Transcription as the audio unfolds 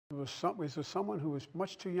was someone who was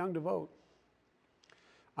much too young to vote.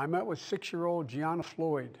 I met with 6-year-old George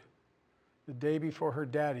Floyd the day before her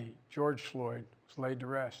daddy, George Floyd, was laid to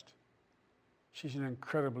rest. She's an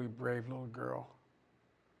incredibly brave little girl.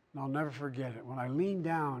 And I'll never forget it. When I leaned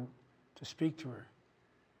down to speak to her,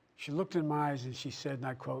 she looked in my eyes and she said, and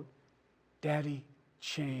I quote, "Daddy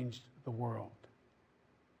changed the world.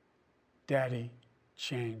 Daddy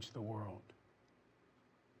changed the world."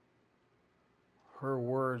 Her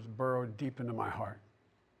words burrowed deep into my heart.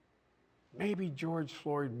 Maybe George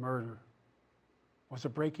Floyd's murder was a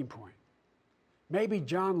breaking point. Maybe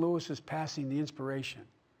John Lewis is passing the inspiration.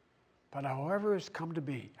 But however it's come to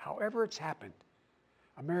be, however it's happened,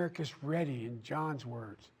 America's ready, in John's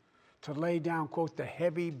words, to lay down, quote, "the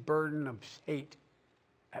heavy burden of hate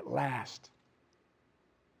at last,"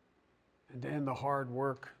 and to end the hard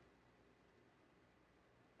work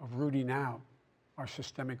of rooting out our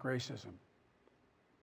systemic racism.